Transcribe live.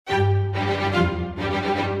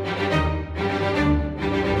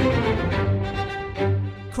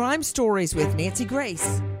Crime Stories with Nancy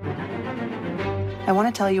Grace. I want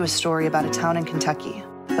to tell you a story about a town in Kentucky,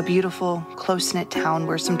 a beautiful, close-knit town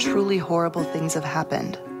where some truly horrible things have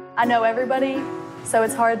happened. I know everybody, so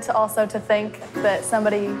it's hard to think that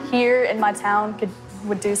somebody here in my town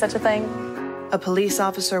would do such a thing. A police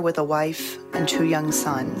officer with a wife and 2 young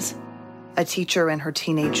sons, a teacher and her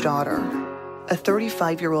teenage daughter, a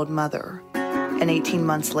 35-year-old mother, and 18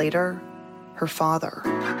 months later, her father.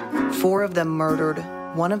 4 of them murdered,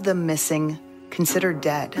 1 of them missing, considered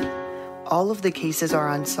dead. All of the cases are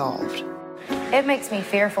unsolved. It makes me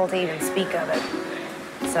fearful to even speak of it.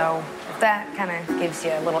 So if that kind of gives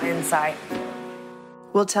you a little insight.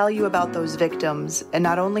 We'll tell you about those victims and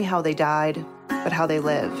not only how they died, but how they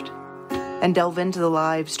lived. And delve into the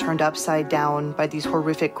lives turned upside down by these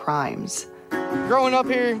horrific crimes. Growing up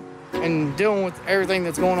here and dealing with everything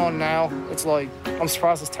that's going on now, it's like, I'm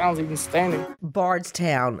surprised this town's even standing.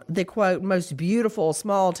 Bardstown, the quote, most beautiful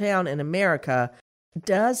small town in America.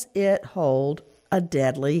 Does it hold a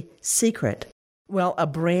deadly secret? Well, a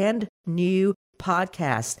brand new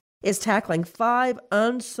podcast is tackling 5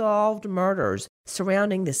 unsolved murders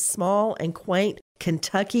surrounding this small and quaint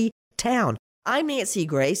Kentucky town. I'm Nancy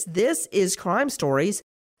Grace. This is Crime Stories,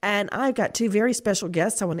 and I've got 2 very special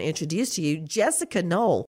guests I want to introduce to you. Jessica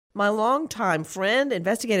Knoll, my longtime friend,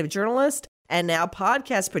 investigative journalist, and now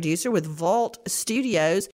podcast producer with Vault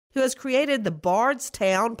Studios, who has created the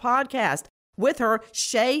Bardstown podcast. With her,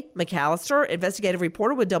 Shay McAllister, investigative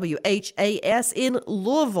reporter with WHAS in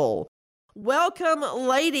Louisville. Welcome,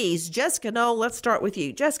 ladies. Jessica Knoll, let's start with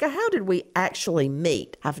you. Jessica, how did we actually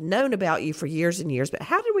meet? I've known about you for years and years, but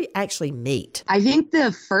how did we actually meet? I think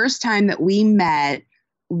the first time that we met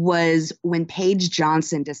was when Paige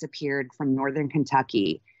Johnson disappeared from Northern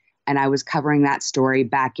Kentucky. And I was covering that story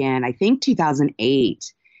back in, I think,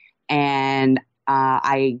 2008. And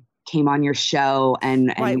I came on your show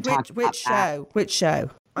and we talked about that. Which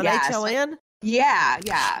show? On HLN? Yeah.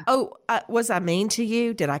 Oh, was I mean to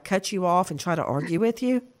you? Did I cut you off and try to argue with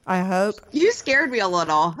you? I hope. You scared me a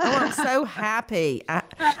little. Oh, I'm so happy.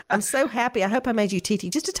 I'm so happy. I hope I made you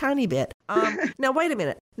TT just a tiny bit. Now, wait a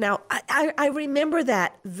minute. Now, I remember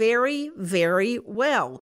that very, very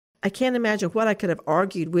well. I can't imagine what I could have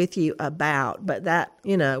argued with you about, but that,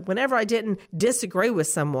 whenever I didn't disagree with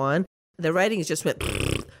someone, the ratings just went.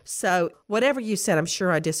 So whatever you said, I'm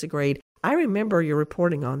sure I disagreed. I remember your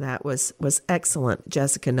reporting on that was excellent,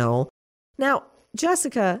 Jessica Knoll. Now,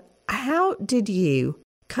 Jessica, how did you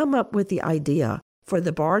come up with the idea for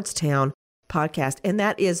the Bardstown podcast? And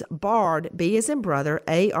that is Bard, B as in brother,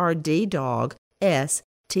 A-R-D dog,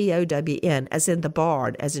 S-T-O-W-N, as in the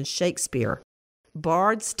Bard, as in Shakespeare.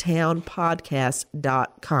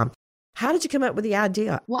 Bardstownpodcast.com. How did you come up with the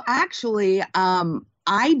idea? Well, actually,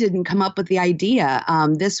 I didn't come up with the idea.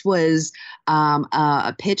 This was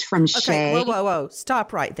a pitch from Shay. Okay, whoa.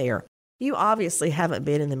 Stop right there. You obviously haven't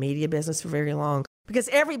been in the media business for very long because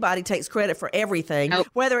everybody takes credit for everything,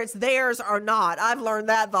 whether it's theirs or not. I've learned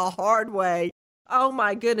that the hard way. Oh,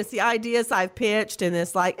 my goodness. The ideas I've pitched and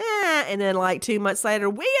it's like, and then like 2 months later,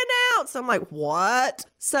 we announced. I'm like, what?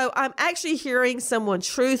 So I'm actually hearing someone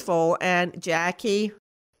truthful, and Jackie,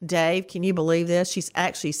 Dave, can you believe this? She's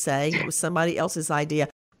actually saying it was somebody else's idea.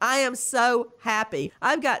 I am so happy.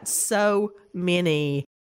 I've got so many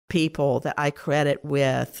people that I credit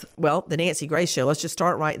with, well, the Nancy Grace Show. Let's just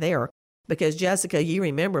start right there. Because, Jessica, you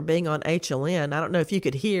remember being on HLN. I don't know if you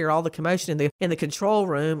could hear all the commotion in the control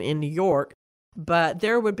room in New York, but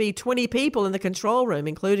there would be 20 people in the control room,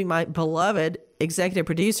 including my beloved executive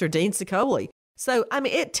producer, Dean Sicoli. So, I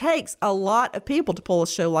mean, it takes a lot of people to pull a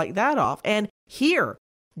show like that off. And here,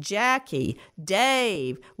 Jackie,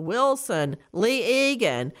 Dave, Wilson, Lee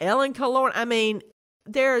Egan, Ellen Killorn. I mean,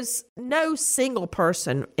 there's no single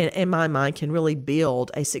person in my mind can really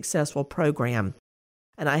build a successful program.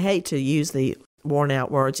 And I hate to use the worn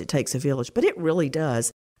out words, it takes a village, but it really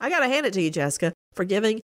does. I got to hand it to you, Jessica, for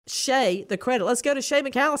giving Shay the credit. Let's go to Shay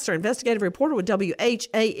McAllister, investigative reporter with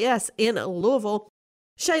WHAS in Louisville.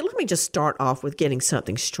 Shay, let me just start off with getting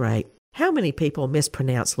something straight. How many people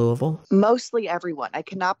mispronounce Louisville? Mostly everyone. I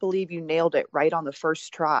cannot believe you nailed it right on the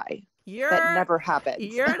first try. That never happens.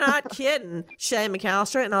 You're not kidding, Shay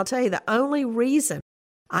McAllister. And I'll tell you, the only reason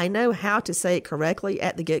I know how to say it correctly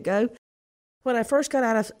at the get-go, when I first got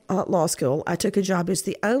out of law school, I took a job. It was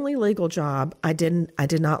the only legal job I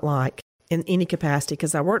did not like in any capacity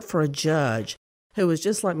because I worked for a judge who was,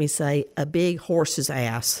 just let me say, a big horse's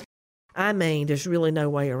ass. I mean, there's really no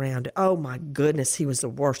way around it. Oh, my goodness, he was the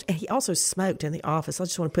worst. And he also smoked in the office. I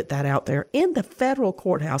just want to put that out there. In the federal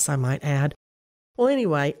courthouse, I might add. Well,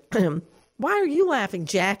 anyway, why are you laughing,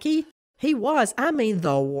 Jackie? He was, I mean,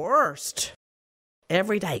 the worst.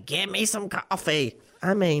 every day. Give me some coffee.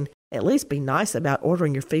 I mean, at least be nice about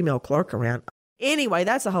ordering your female clerk around. Anyway,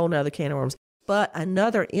 that's a whole nother can of worms. But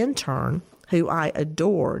another intern who I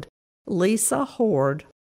adored, Lisa Horde,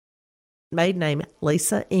 maiden name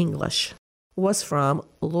Lisa English, was from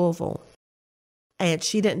Louisville. And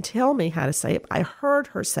she didn't tell me how to say it. I heard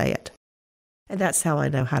her say it. And that's how I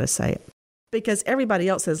know how to say it. Because everybody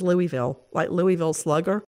else says Louisville, like Louisville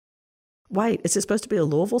Slugger. Wait, is it supposed to be a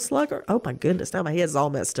Louisville Slugger? Oh my goodness, now my head's all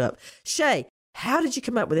messed up. Shay, how did you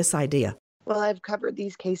come up with this idea? Well, I've covered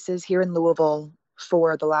these cases here in Louisville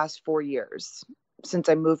for the last 4 years, since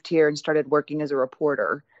I moved here and started working as a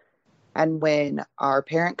reporter. And when our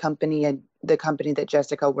parent company and the company that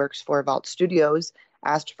Jessica works for, Vault Studios,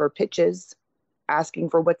 asked for pitches, asking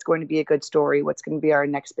for what's going to be a good story, what's going to be our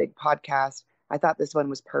next big podcast, I thought this one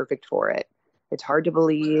was perfect for it. It's hard to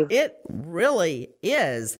believe. It really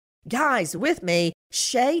is. Guys, with me,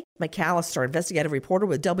 Shay McAllister, investigative reporter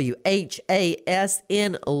with WHAS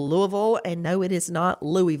in Louisville. And no, it is not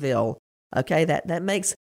Louisville. Okay, that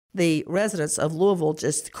makes the residents of Louisville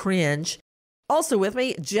just cringe. Also with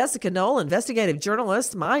me, Jessica Knoll, investigative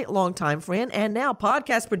journalist, my longtime friend, and now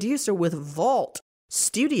podcast producer with Vault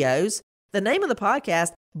Studios. The name of the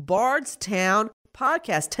podcast, Bardstown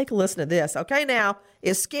Podcast. Take a listen to this. Okay, now,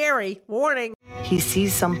 it's scary. Warning. He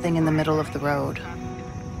sees something in the middle of the road.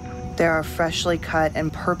 There are freshly cut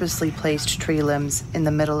and purposely placed tree limbs in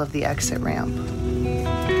the middle of the exit ramp.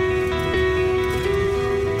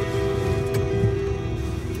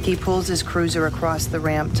 He pulls his cruiser across the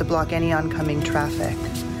ramp to block any oncoming traffic,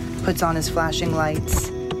 puts on his flashing lights,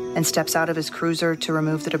 and steps out of his cruiser to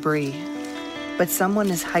remove the debris. But someone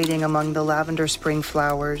is hiding among the lavender spring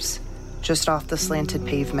flowers just off the slanted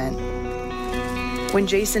pavement. When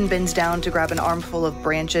Jason bends down to grab an armful of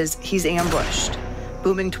branches, he's ambushed.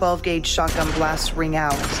 Booming 12-gauge shotgun blasts ring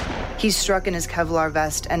out. He's struck in his Kevlar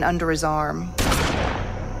vest and under his arm.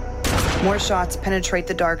 More shots penetrate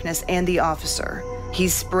the darkness and the officer.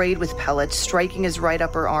 He's sprayed with pellets, striking his right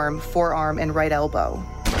upper arm, forearm, and right elbow.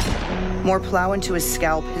 More plow into his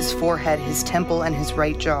scalp, his forehead, his temple, and his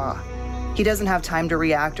right jaw. He doesn't have time to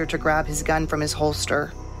react or to grab his gun from his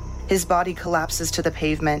holster. His body collapses to the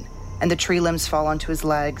pavement, and the tree limbs fall onto his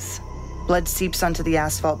legs. Blood seeps onto the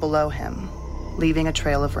asphalt below him, leaving a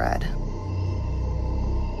trail of red.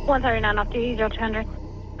 139 off duty, 0200.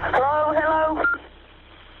 Hello?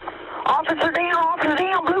 Officer down,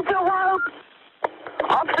 Bluefield Road.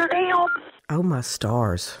 Officer down. Oh, my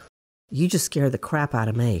stars. You just scared the crap out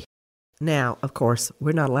of me. Now, of course,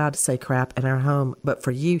 we're not allowed to say crap in our home, but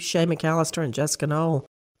for you, Shay McAllister and Jessica Knoll,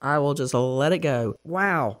 I will just let it go.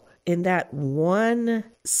 Wow. In that one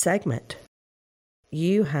segment,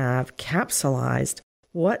 you have capsulized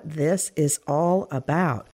what this is all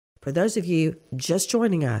about. For those of you just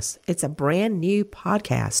joining us, it's a brand new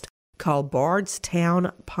podcast called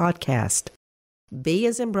Bardstown Podcast. B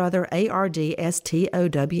as in brother,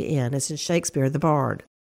 ARDSTOWN, as in Shakespeare the Bard.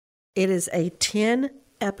 It is a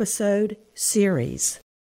 10-episode series,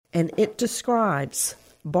 and it describes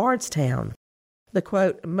Bardstown, the,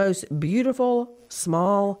 quote, most beautiful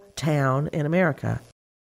small town in America.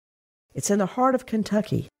 It's in the heart of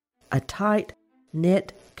Kentucky, a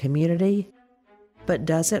tight-knit community, but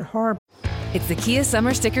does it harbor. It's the Kia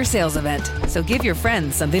Summer Sticker Sales Event, so give your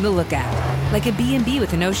friends something to look at, like a B&B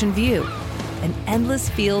with an ocean view, an endless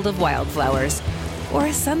field of wildflowers, or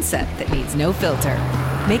a sunset that needs no filter.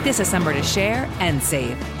 Make this a summer to share and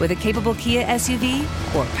save with a capable Kia SUV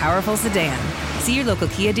or powerful sedan. See your local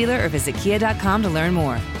Kia dealer or visit kia.com to learn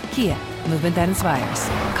more. Kia, movement that inspires.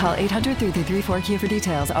 Call 800-3334-KIA for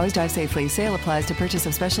details. Always drive safely. Sale applies to purchase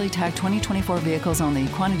of specially tagged 2024 vehicles only.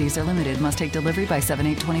 Quantities are limited. Must take delivery by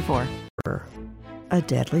 7/8/24. A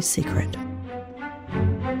deadly secret.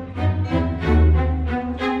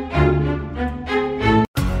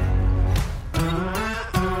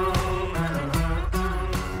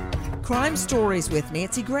 Crime Stories with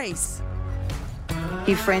Nancy Grace.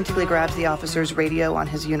 He frantically grabs the officer's radio on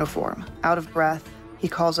his uniform. Out of breath, he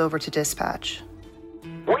calls over to dispatch.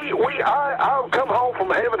 I've come home from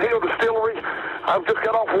Heaven Hill Distillery. I've just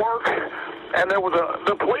got off work, and there was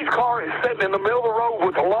the police car is sitting in the middle of the road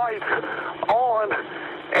with the lights on,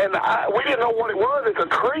 and we didn't know what it was. It's a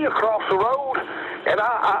tree across the road, and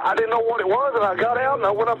I didn't know what it was, and I got out, and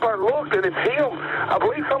I went up there and looked, and it's him. I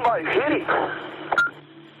believe somebody's hit him.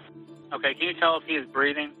 Okay, can you tell if he is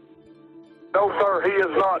breathing? No, sir, he is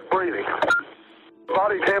not breathing.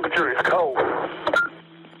 Body temperature is cold.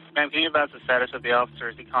 Ma'am, can you advise the status of the officer?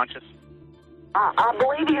 Is he conscious? I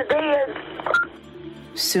believe he's dead.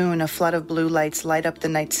 Soon, a flood of blue lights light up the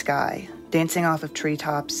night sky, dancing off of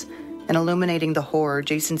treetops, and illuminating the horror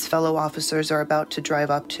Jason's fellow officers are about to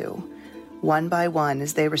drive up to, one by one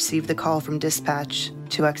as they receive the call from dispatch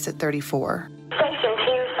to exit 34. Station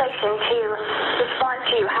 2, respond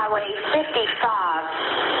to Highway 55.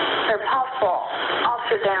 They're possible.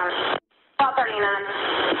 Officer down.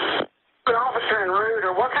 539. An officer en route,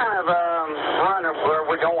 or what kind of run are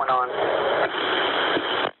we going on?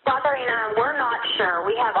 539, we're not sure.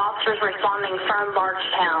 We have officers responding from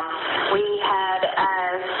Bardstown. We had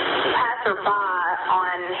a passerby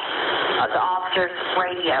on the officer's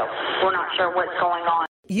radio. We're not sure what's going on.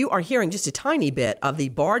 You are hearing just a tiny bit of the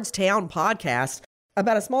Bardstown podcast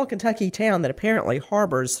about a small Kentucky town that apparently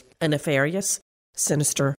harbors a nefarious,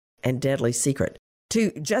 sinister, and deadly secret.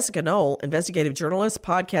 To Jessica Knoll, investigative journalist,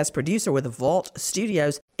 podcast producer with Vault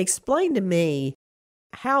Studios, explain to me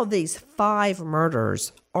how these 5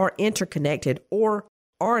 murders are interconnected, or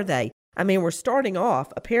are they? I mean, we're starting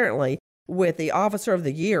off, apparently, with the Officer of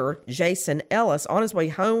the Year, Jason Ellis, on his way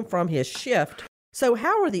home from his shift. So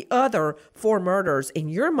how are the other 4 murders, in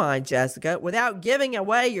your mind, Jessica, without giving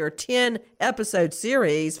away your 10-episode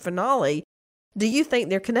series finale, do you think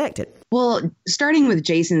they're connected? Well, starting with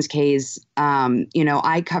Jason's case,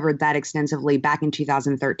 I covered that extensively back in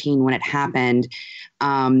 2013 when it happened.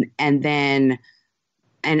 And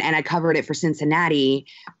I covered it for Cincinnati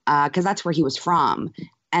because that's where he was from.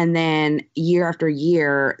 And then year after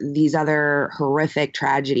year, these other horrific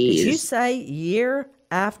tragedies. Did you say year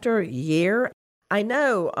after year? I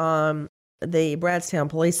know the Bardstown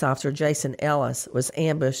police officer, Jason Ellis, was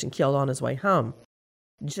ambushed and killed on his way home.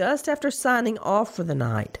 Just after signing off for the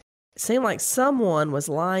night, it seemed like someone was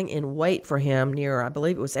lying in wait for him near, I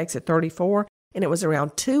believe it was exit 34, and it was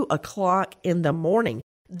around 2 o'clock in the morning.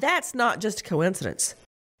 That's not just a coincidence.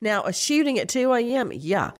 Now, a shooting at 2 a.m.,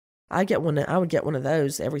 yeah, I would get one of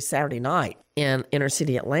those every Saturday night in inner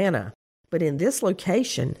city Atlanta. But in this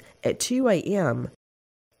location at 2 a.m.,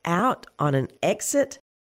 out on an exit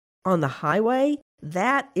on the highway,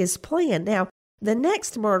 that is planned. Now, the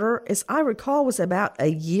next murder, as I recall, was about a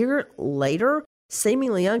year later,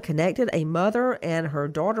 seemingly unconnected, a mother and her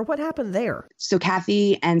daughter. What happened there? So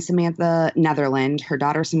Kathy and Samantha Netherland, her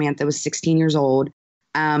daughter Samantha was 16 years old.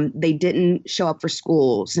 They didn't show up for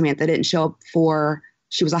school. Samantha didn't show up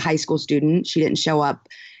she was a high school student. She didn't show up.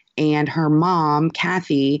 And her mom,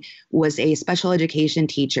 Kathy, was a special education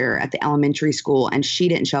teacher at the elementary school, and she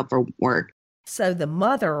didn't show up for work. So the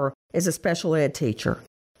mother is a special ed teacher.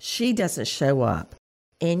 She doesn't show up.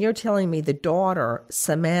 And you're telling me the daughter,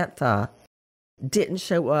 Samantha, didn't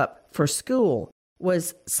show up for school.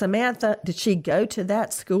 Did she go to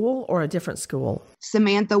that school or a different school?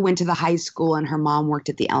 Samantha went to the high school and her mom worked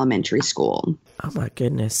at the elementary school. Oh my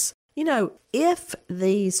goodness. If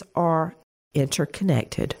these are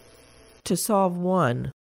interconnected, to solve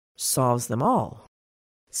one solves them all.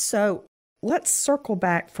 So let's circle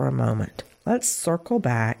back for a moment.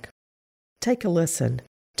 Take a listen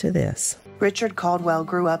to this. Richard Caldwell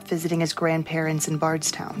grew up visiting his grandparents in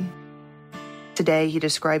Bardstown. Today, he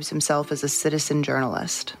describes himself as a citizen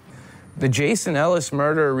journalist. The Jason Ellis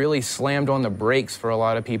murder really slammed on the brakes for a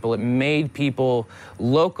lot of people. It made people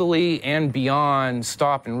locally and beyond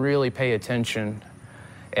stop and really pay attention.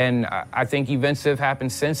 And I think events that have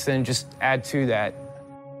happened since then just add to that.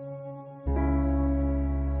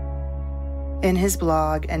 In his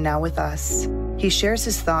blog, and now with us, he shares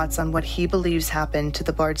his thoughts on what he believes happened to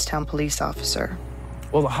the Bardstown police officer.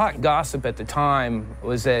 Well, the hot gossip at the time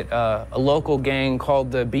was that a local gang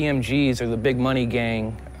called the BMGs, or the Big Money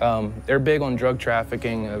Gang, they're big on drug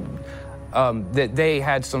trafficking, that they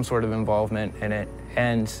had some sort of involvement in it.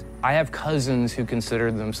 And I have cousins who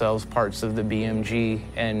consider themselves parts of the BMG,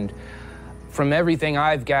 and from everything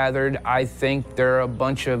I've gathered, I think they're a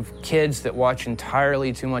bunch of kids that watch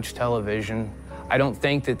entirely too much television. I don't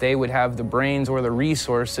think that they would have the brains or the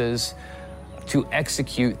resources to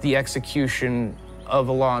execute the execution of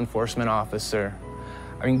a law enforcement officer.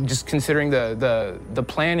 I mean, just considering the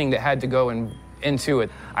planning that had to go into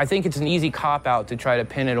it. I think it's an easy cop-out to try to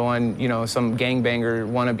pin it on, some gangbanger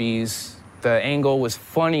wannabes. The angle was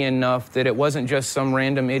funny enough that it wasn't just some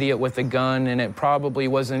random idiot with a gun, and it probably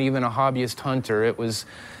wasn't even a hobbyist hunter. It was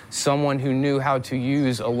someone who knew how to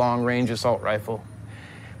use a long-range assault rifle.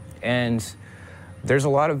 And there's a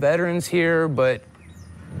lot of veterans here, but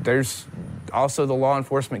there's also the law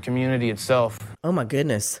enforcement community itself. Oh my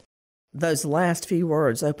goodness. Those last few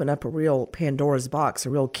words open up a real Pandora's box, a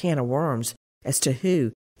real can of worms as to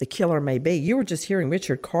who the killer may be. You were just hearing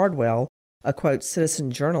Richard Caldwell, a quote citizen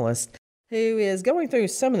journalist, who is going through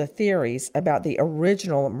some of the theories about the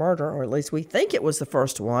original murder, or at least we think it was the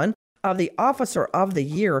first one, of the Officer of the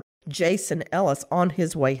Year, Jason Ellis, on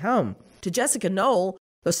his way home. To Jessica Knoll,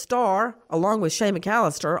 the star, along with Shay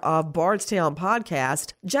McAllister of Bardstown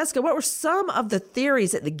Podcast. Jessica, what were some of the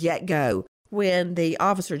theories at the get-go when the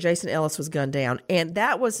officer, Jason Ellis, was gunned down? And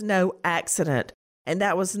that was no accident. And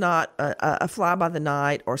that was not a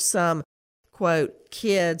fly-by-the-night or some, quote,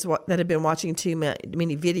 kids that had been watching too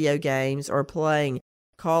many video games or playing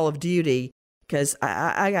Call of Duty. Because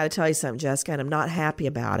I got to tell you something, Jessica, and I'm not happy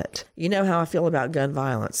about it. You know how I feel about gun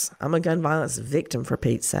violence. I'm a gun violence victim, for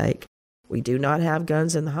Pete's sake. We do not have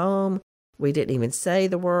guns in the home. We didn't even say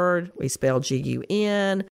the word. We spelled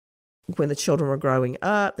G-U-N. When the children were growing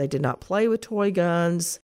up, they did not play with toy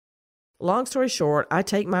guns. Long story short, I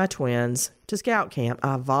take my twins to scout camp.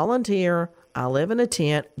 I volunteer. I live in a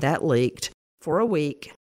tent that leaked for a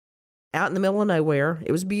week out in the middle of nowhere.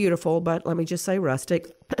 It was beautiful, but let me just say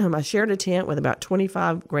rustic. I shared a tent with about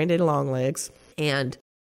 25 Granddaddy Longlegs. And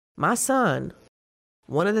my son,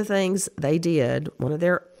 one of the things they did, one of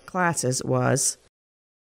their classes was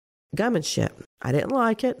gunmanship. I didn't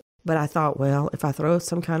like it, but I thought, well, if I throw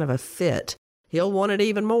some kind of a fit, he'll want it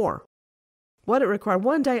even more. What it required,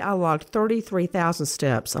 one day I logged 33,000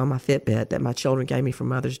 steps on my Fitbit that my children gave me for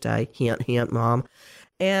Mother's Day. Hint, hint, Mom.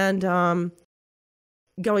 And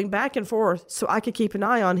going back and forth so I could keep an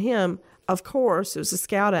eye on him. Of course, it was a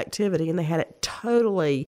scout activity, and they had it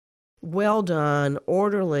totally well done,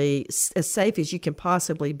 orderly, as safe as you can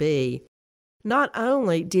possibly be. Not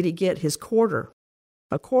only did he get his quarter,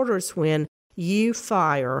 a quarter is when you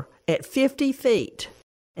fire at 50 feet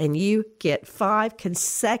and you get 5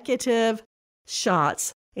 consecutive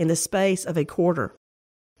shots in the space of a quarter,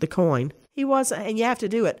 the coin. And you have to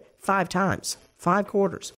do it 5 times, 5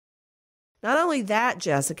 quarters. Not only that,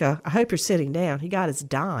 Jessica, I hope you're sitting down, he got his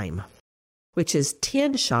dime, which is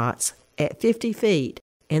 10 shots at 50 feet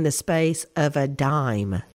in the space of a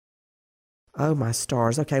dime. Oh, my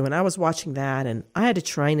stars. Okay, when I was watching that, and I had to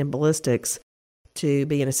train in ballistics to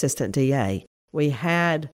be an assistant DA, we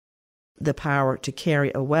had the power to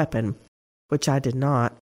carry a weapon, which I did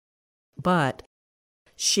not. But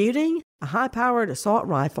shooting a high-powered assault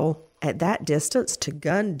rifle at that distance to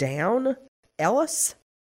gun down Ellis,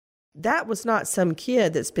 that was not some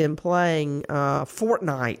kid that's been playing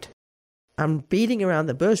Fortnite. I'm beating around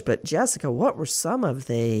the bush, but Jessica, what were some of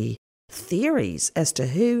the theories as to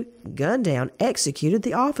who gunned down, executed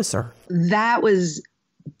the officer? That was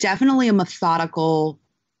definitely a methodical,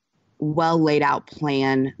 well laid out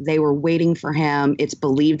plan. They were waiting for him. It's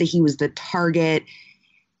believed that he was the target.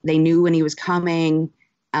 They knew when he was coming.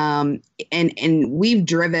 And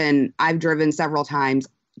I've driven several times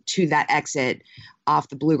to that exit off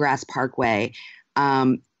the Bluegrass Parkway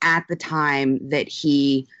at the time that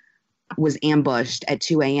he was ambushed at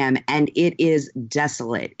 2 a.m. And it is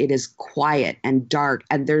desolate. It is quiet and dark,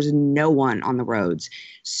 and there's no one on the roads.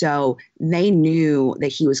 So they knew that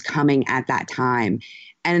he was coming at that time.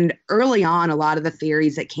 And early on, a lot of the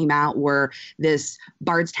theories that came out were this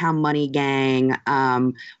Bardstown money gang,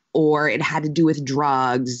 or it had to do with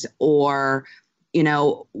drugs, or, you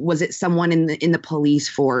know, was it someone in the police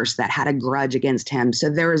force that had a grudge against him? So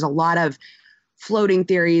there was a lot of floating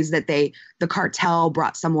theories that the cartel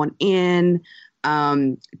brought someone in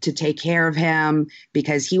to take care of him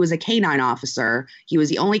because he was a canine officer. He was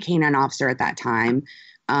the only canine officer at that time.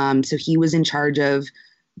 So he was in charge of,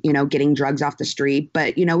 you know, getting drugs off the street.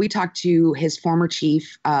 But, you know, we talked to his former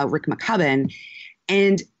chief, Rick McCubbin,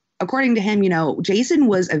 and according to him, you know, Jason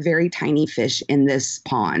was a very tiny fish in this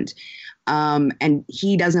pond. And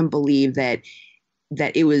he doesn't believe that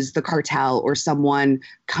it was the cartel or someone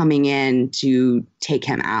coming in to take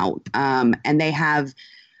him out. And they have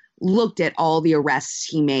looked at all the arrests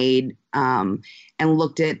he made, and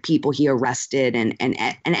looked at people he arrested and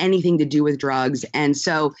anything to do with drugs. And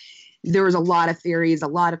so there was a lot of theories, a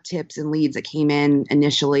lot of tips and leads that came in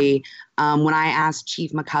initially. When I asked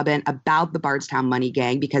Chief McCubbin about the Bardstown money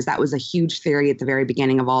gang, because that was a huge theory at the very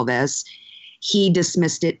beginning of all this, he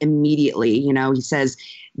dismissed it immediately. You know, he says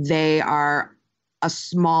they are a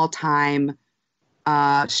small time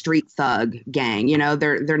street thug gang. You know,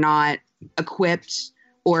 they're not equipped,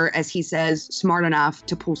 or as he says, smart enough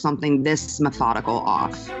to pull something this methodical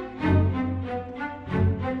off.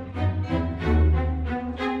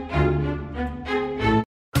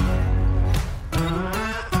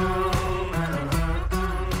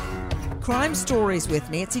 Crime Stories with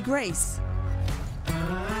Nancy Grace.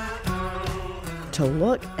 To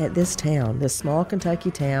look at this town, this small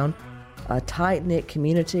Kentucky town, a tight-knit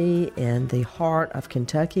community in the heart of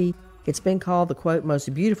Kentucky. It's been called the, quote,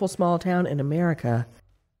 most beautiful small town in America.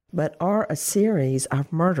 But are a series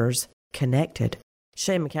of murders connected?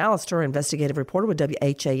 Shay McAllister, investigative reporter with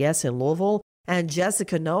WHAS in Louisville, and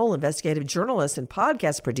Jessica Knoll, investigative journalist and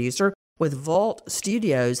podcast producer with Vault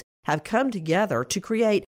Studios have come together to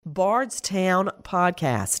create Bardstown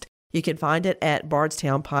Podcast. You can find it at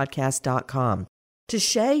bardstownpodcast.com. To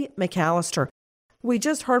Shay McAllister, we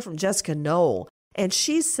just heard from Jessica Knoll, and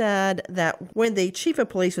she said that when the chief of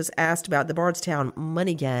police was asked about the Bardstown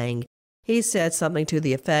Money Gang, he said something to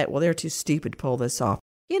the effect, well, they're too stupid to pull this off.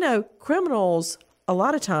 You know, criminals a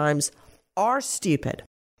lot of times are stupid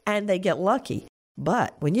and they get lucky.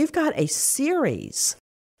 But when you've got a series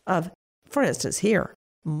of, for instance here,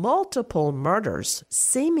 multiple murders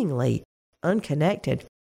seemingly unconnected,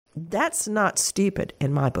 that's not stupid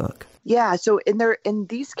in my book. Yeah, so in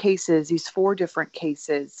these cases, these 4 different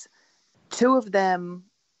cases, 2 of them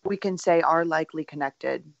we can say are likely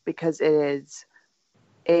connected because it is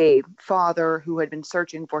a father who had been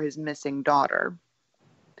searching for his missing daughter.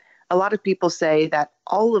 A lot of people say that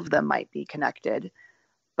all of them might be connected,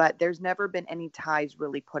 but there's never been any ties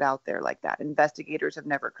really put out there like that. Investigators have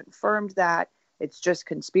never confirmed that. It's just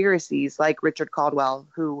conspiracies like Richard Caldwell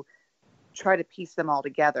who try to piece them all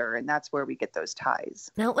together, and that's where we get those ties.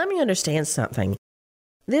 Now, let me understand something.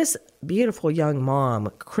 This beautiful young mom,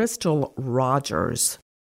 Crystal Rogers,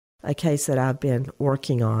 a case that I've been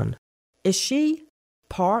working on, is she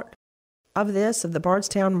part of this, of the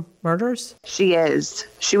Bardstown murders? She is.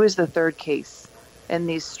 She was the 3rd case in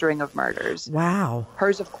these string of murders. Wow.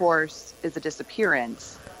 Hers, of course, is a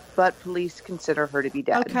disappearance, but police consider her to be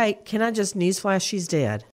dead. Okay, can I just newsflash, she's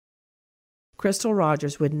dead. Crystal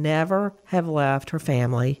Rogers would never have left her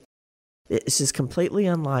family. This is completely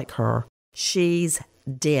unlike her. She's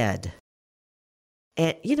dead.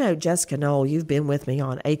 And, you know, Jessica Knoll, you've been with me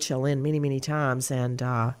on HLN many, many times, and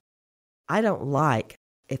I don't like,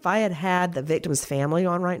 if I had had the victim's family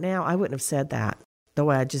on right now, I wouldn't have said that the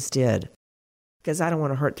way I just did, because I don't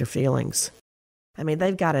want to hurt their feelings. I mean,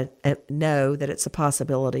 they've got to know that it's a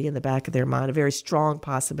possibility in the back of their mind, a very strong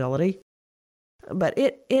possibility. But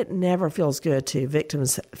it never feels good to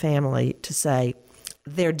victims' family to say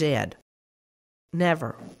they're dead.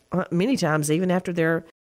 Never. Many times, even after they're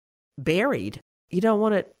buried, you don't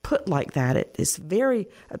want it put like that. It's very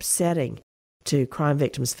upsetting to crime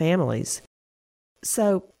victims' families.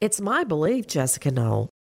 So it's my belief, Jessica Knoll,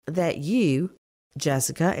 that you,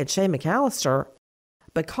 Jessica, and Shay McAllister,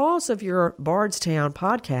 because of your Bardstown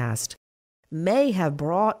podcast, may have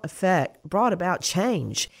brought about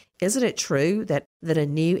change. Isn't it true that a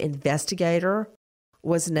new investigator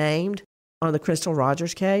was named on the Crystal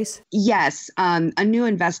Rogers case? Yes. A new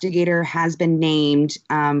investigator has been named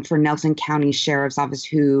for Nelson County Sheriff's Office,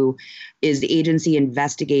 who is the agency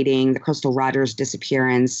investigating the Crystal Rogers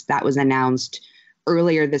disappearance. That was announced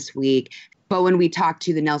earlier this week. But when we talked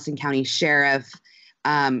to the Nelson County Sheriff,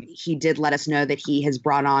 he did let us know that he has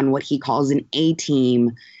brought on what he calls an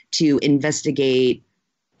A-team to investigate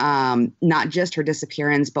not just her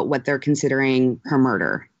disappearance, but what they're considering her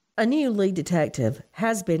murder. A new lead detective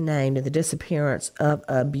has been named in the disappearance of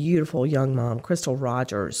a beautiful young mom, Crystal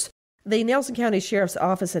Rogers. The Nelson County Sheriff's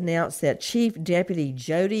Office announced that Chief Deputy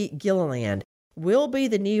Jody Gilliland will be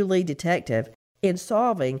the new lead detective in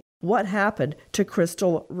solving what happened to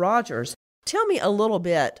Crystal Rogers. Tell me a little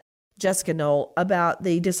bit, Jessica Knoll, about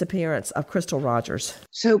the disappearance of Crystal Rogers.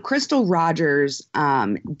 So Crystal Rogers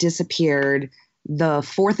disappeared the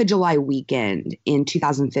 4th of July weekend in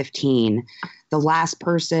 2015. The last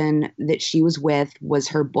person that she was with was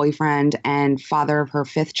her boyfriend and father of her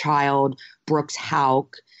 5th child, Brooks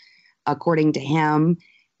Houck. According to him,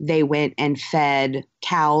 they went and fed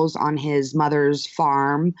cows on his mother's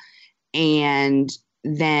farm, and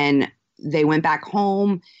then they went back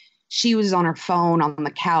home. She was on her phone on the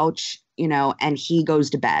couch, and he goes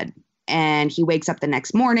to bed. And he wakes up the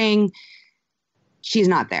next morning. She's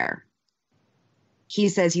not there. He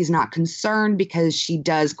says he's not concerned because she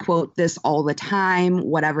does quote this all the time.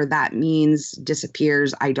 Whatever that means,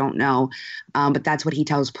 disappears, I don't know. But that's what he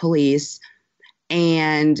tells police.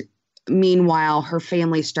 And meanwhile, her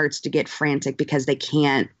family starts to get frantic because they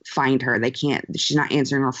can't find her. She's not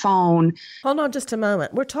answering her phone. Hold on just a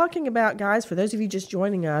moment. We're talking about, guys, for those of you just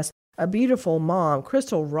joining us, a beautiful mom,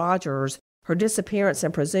 Crystal Rogers, her disappearance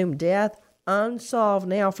and presumed death, unsolved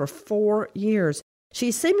now for 4 years.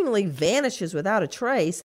 She seemingly vanishes without a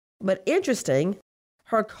trace, but interesting,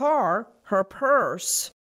 her car, her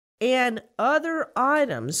purse, and other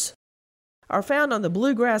items are found on the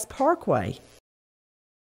Bluegrass Parkway.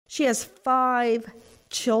 She has 5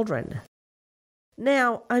 children.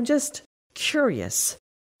 Now, I'm just curious,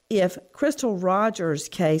 if Crystal Rogers'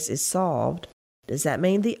 case is solved, does that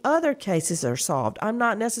mean the other cases are solved? I'm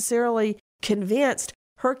not necessarily convinced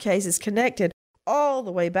her case is connected all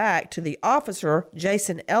the way back to the officer,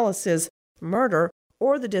 Jason Ellis's murder,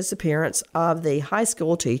 or the disappearance of the high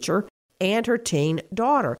school teacher, and her teen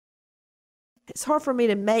daughter. It's hard for me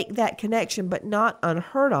to make that connection, but not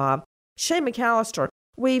unheard of. Shay McAllister,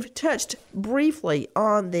 we've touched briefly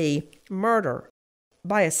on the murder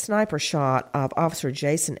by a sniper shot of Officer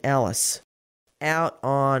Jason Ellis out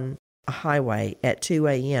on a highway at 2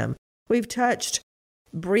 a.m. We've touched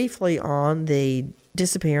briefly on the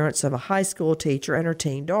disappearance of a high school teacher and her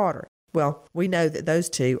teen daughter. Well, we know that those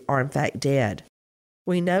two are in fact dead.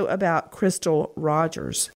 We know about Crystal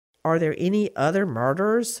Rogers. Are there any other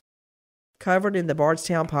murders covered in the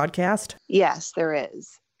Bardstown podcast? Yes, there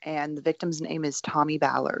is. And the victim's name is Tommy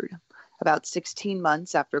Ballard. About 16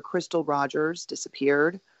 months after Crystal Rogers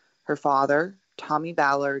disappeared, her father, Tommy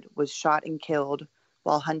Ballard, was shot and killed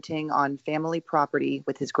while hunting on family property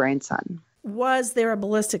with his grandson. Was there a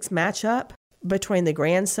ballistics matchup between the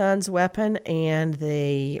grandson's weapon and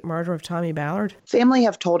the murder of Tommy Ballard? Family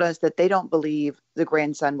have told us that they don't believe the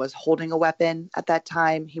grandson was holding a weapon at that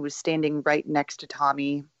time. He was standing right next to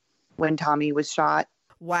Tommy when Tommy was shot.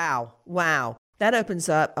 Wow. That opens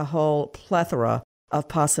up a whole plethora of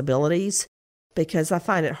possibilities, because I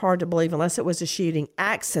find it hard to believe, unless it was a shooting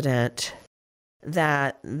accident,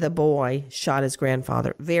 that the boy shot his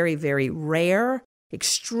grandfather. Very, very rare,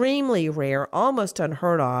 extremely rare, almost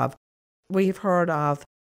unheard of. We've heard of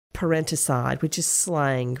parenticide, which is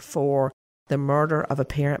slang for the murder of a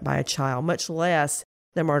parent by a child, much less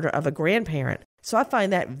the murder of a grandparent. So I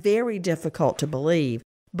find that very difficult to believe.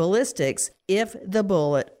 Ballistics, if the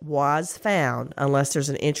bullet was found, unless there's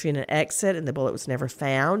an entry and an exit and the bullet was never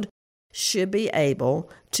found, should be able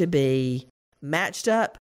to be matched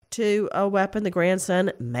up to a weapon the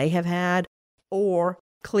grandson may have had or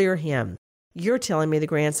clear him. You're telling me the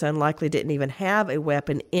grandson likely didn't even have a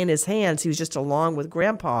weapon in his hands. He was just along with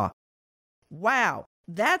Grandpa. Wow,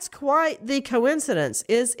 that's quite the coincidence,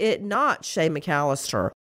 is it not, Shay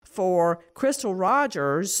McAllister, for Crystal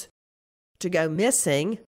Rogers to go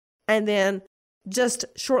missing, and then just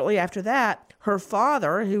shortly after that, her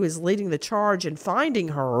father, who is leading the charge in finding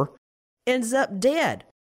her, ends up dead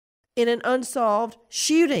in an unsolved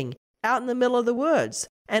shooting out in the middle of the woods.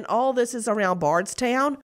 And all this is around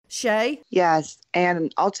Bardstown, Shay? Yes,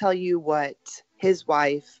 and I'll tell you what his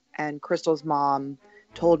wife and Crystal's mom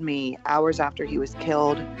told me hours after he was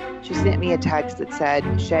killed. She sent me a text that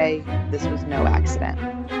said, "Shay, this was no accident."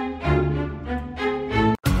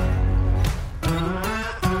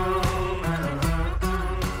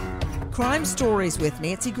 Crime Stories with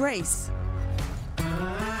Nancy Grace.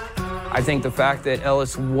 I think the fact that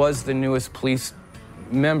Ellis was the newest police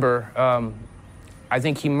member, I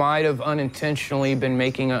think he might have unintentionally been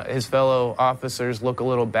making his fellow officers look a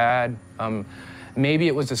little bad. Maybe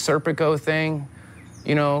it was a Serpico thing,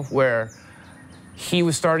 where he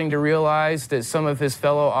was starting to realize that some of his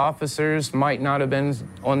fellow officers might not have been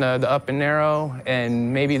on the up and narrow,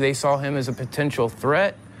 and maybe they saw him as a potential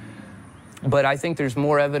threat. But I think there's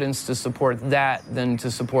more evidence to support that than to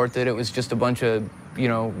support that it was just a bunch of,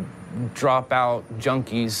 dropout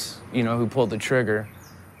junkies, who pulled the trigger.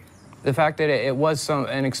 The fact that it was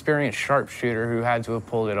an experienced sharpshooter who had to have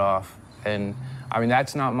pulled it off. And,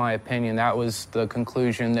 that's not my opinion. That was the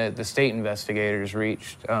conclusion that the state investigators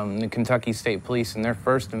reached, the Kentucky State Police in their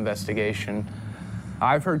first investigation.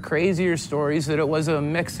 I've heard crazier stories that it was a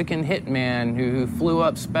Mexican hitman who flew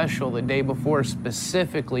up special the day before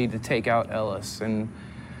specifically to take out Ellis. And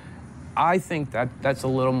I think that's a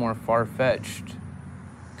little more far-fetched.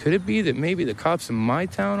 Could it be that maybe the cops in my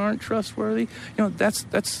town aren't trustworthy? That's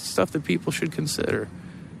stuff that people should consider.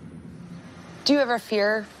 Do you ever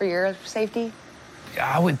fear for your safety?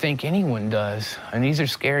 I would think anyone does. And these are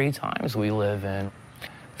scary times we live in.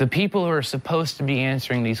 The people who are supposed to be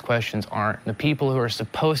answering these questions aren't. The people who are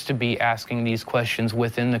supposed to be asking these questions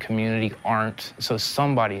within the community aren't. So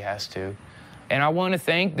somebody has to. And I want to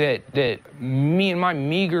think that me and my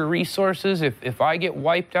meager resources, if I get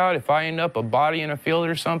wiped out, if I end up a body in a field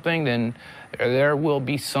or something, then there will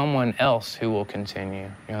be someone else who will continue.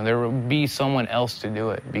 There will be someone else to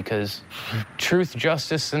do it, because truth,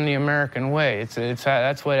 justice, and the American way,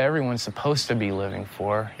 that's what everyone's supposed to be living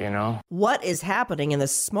for, What is happening in the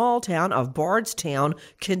small town of Bardstown,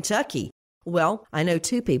 Kentucky? Well, I know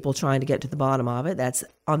two people trying to get to the bottom of it. That's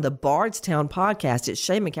on the Bardstown podcast. It's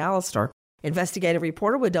Shay McAllister, investigative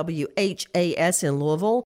reporter with WHAS in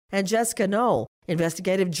Louisville, and Jessica Knoll,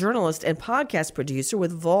 investigative journalist and podcast producer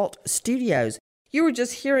with Vault Studios. You were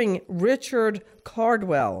just hearing Richard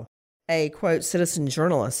Cardwell, a, quote, citizen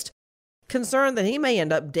journalist, concerned that he may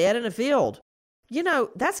end up dead in a field.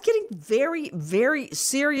 That's getting very, very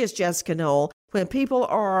serious, Jessica Knoll, when people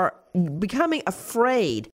are becoming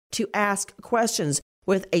afraid to ask questions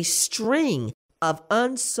with a string of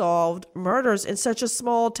unsolved murders in such a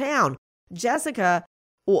small town. Jessica,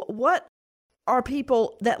 what are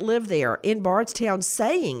people that live there in Bardstown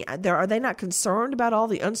saying? Are they not concerned about all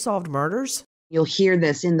the unsolved murders? You'll hear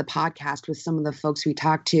this in the podcast with some of the folks we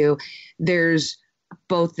talk to. There's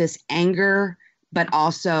both this anger, but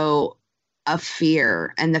also a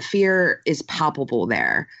fear, and the fear is palpable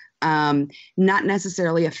there. Not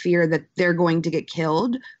necessarily a fear that they're going to get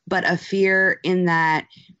killed, but a fear in that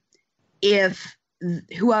if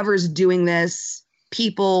whoever's doing this,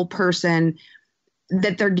 person,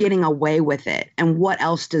 that they're getting away with it. And what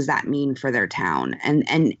else does that mean for their town?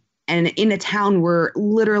 And in a town where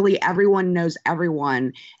literally everyone knows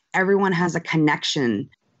everyone has a connection,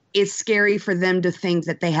 it's scary for them to think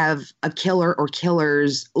that they have a killer or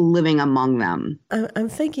killers living among them. I'm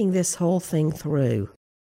thinking this whole thing through.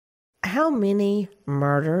 How many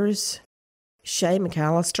murders, Shay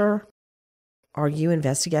McAllister, are you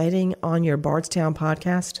investigating on your Bardstown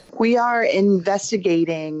podcast? We are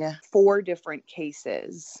investigating 4 different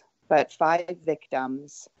cases, but 5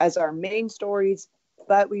 victims as our main stories.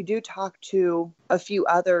 But we do talk to a few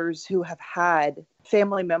others who have had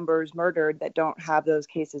family members murdered that don't have those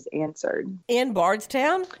cases answered. In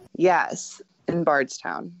Bardstown? Yes, in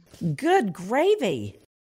Bardstown. Good gravy.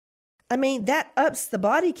 I mean, that ups the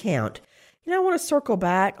body count. I want to circle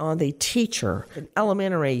back on the teacher, an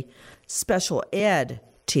elementary special ed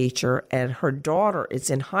teacher, and her daughter is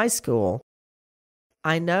in high school.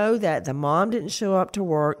 I know that the mom didn't show up to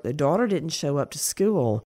work, the daughter didn't show up to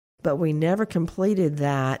school, but we never completed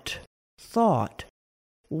that thought.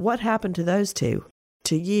 What happened to those two?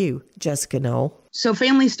 To you, Jessica Knoll? So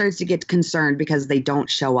family starts to get concerned because they don't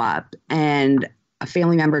show up, and a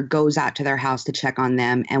family member goes out to their house to check on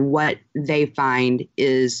them, and what they find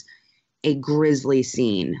is a grisly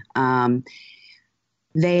scene.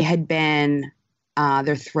 They had been,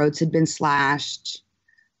 their throats had been slashed.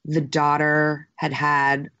 The daughter had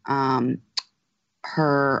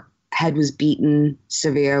her head was beaten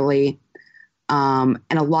severely. And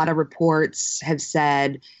a lot of reports have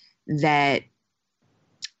said that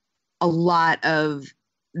a lot of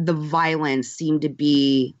the violence seemed to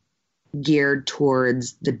be geared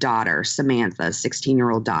towards the daughter, Samantha,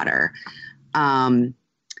 16-year-old daughter.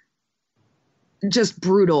 Just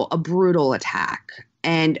a brutal attack.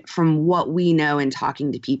 And from what we know in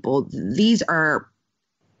talking to people, these are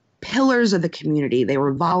pillars of the community. They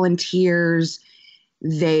were volunteers.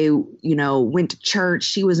 They, went to church.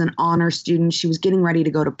 She was an honor student. She was getting ready to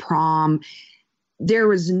go to prom. There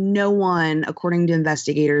was no one, according to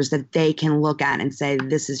investigators, that they can look at and say,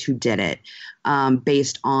 this is who did it,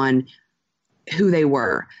 based on who they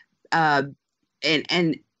were. And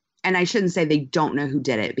I shouldn't say they don't know who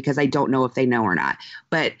did it, because I don't know if they know or not.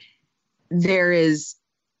 But there's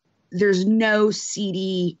no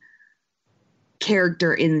seedy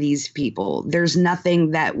character in these people. There's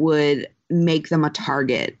nothing that would make them a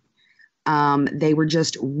target. They were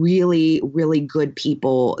just really, really good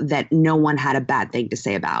people that no one had a bad thing to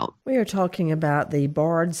say about. We are talking about the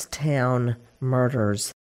Bardstown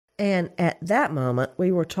murders. And at that moment,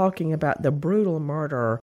 we were talking about the brutal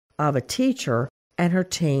murder of a teacher and her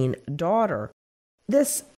teen daughter.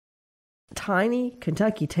 This tiny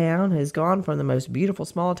Kentucky town has gone from the most beautiful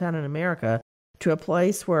small town in America to a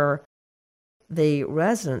place where the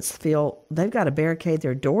residents feel they've got to barricade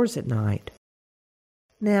their doors at night.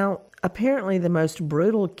 Now, apparently the most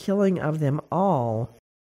brutal killing of them all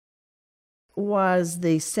was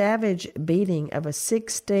the savage beating of a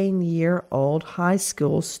 16-year-old high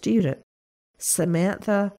school student,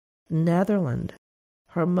 Samantha Netherland.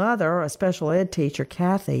 Her mother, a special ed teacher,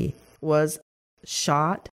 Kathy, was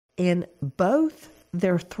shot and both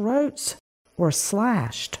their throats were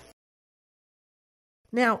slashed.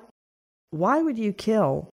 Now, why would you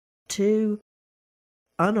kill 2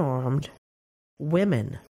 unarmed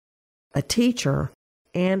women, a teacher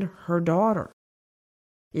and her daughter?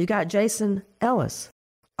 You got Jason Ellis,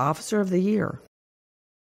 Officer of the Year,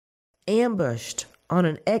 ambushed on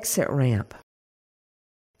an exit ramp.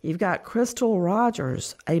 You've got Crystal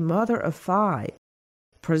Rogers, a mother of 5,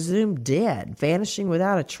 presumed dead, vanishing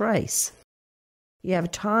without a trace. You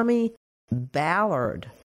have Tommy Ballard,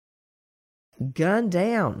 gunned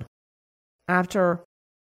down after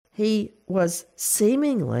he was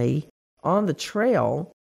seemingly on the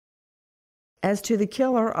trail as to the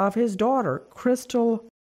killer of his daughter, Crystal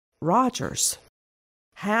Rogers.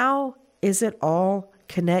 How is it all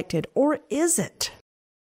connected, or is it?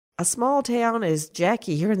 A small town, as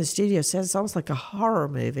Jackie here in the studio says, it's almost like a horror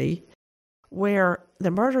movie where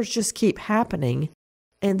the murders just keep happening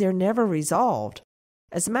and they're never resolved.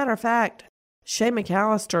 As a matter of fact, Shay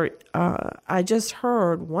McAllister, I just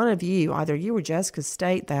heard one of you, either you or Jessica,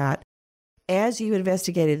 state that As you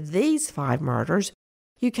investigated these 5 murders,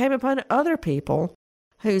 you came upon other people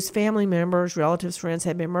whose family members, relatives, friends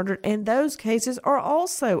had been murdered, and those cases are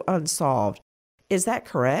also unsolved. Is that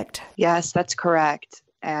correct? Yes, that's correct.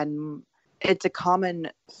 And it's a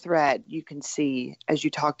common thread you can see as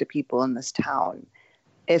you talk to people in this town.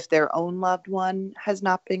 If their own loved one has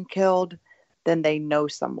not been killed, then they know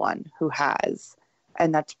someone who has.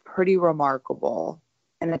 And that's pretty remarkable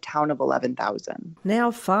in a town of 11,000.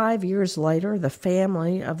 Now, 5 years later, the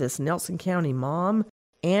family of this Nelson County mom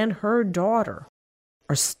and her daughter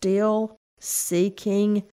are still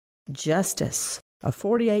seeking justice. A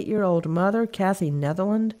 48-year-old mother, Kathy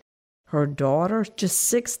Netherland, her daughter, just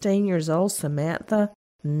 16 years old, Samantha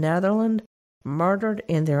Netherland, murdered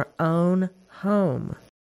in their own home.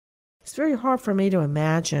 It's very hard for me to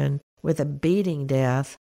imagine with a beating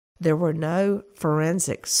death, there were no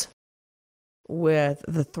forensics. With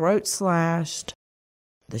the throat slashed,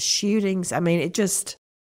 the shootings, I mean, it just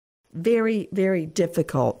very, very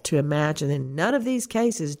difficult to imagine. In none of these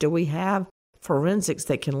cases do we have forensics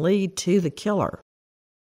that can lead to the killer.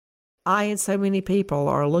 I and so many people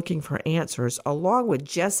are looking for answers, along with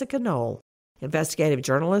Jessica Knoll, investigative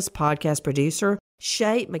journalist, podcast producer,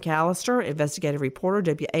 Shay McAllister, investigative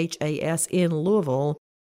reporter, WHAS in Louisville,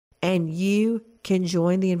 and you can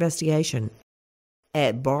join the investigation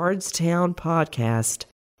at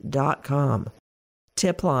bardstownpodcast.com.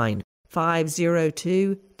 Tip line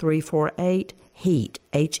 502-348-HEAT,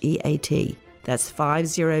 H-E-A-T. That's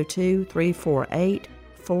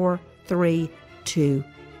 502-348-4322.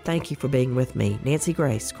 Thank you for being with me. Nancy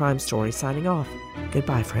Grace, Crime Story, signing off.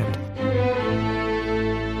 Goodbye, friend.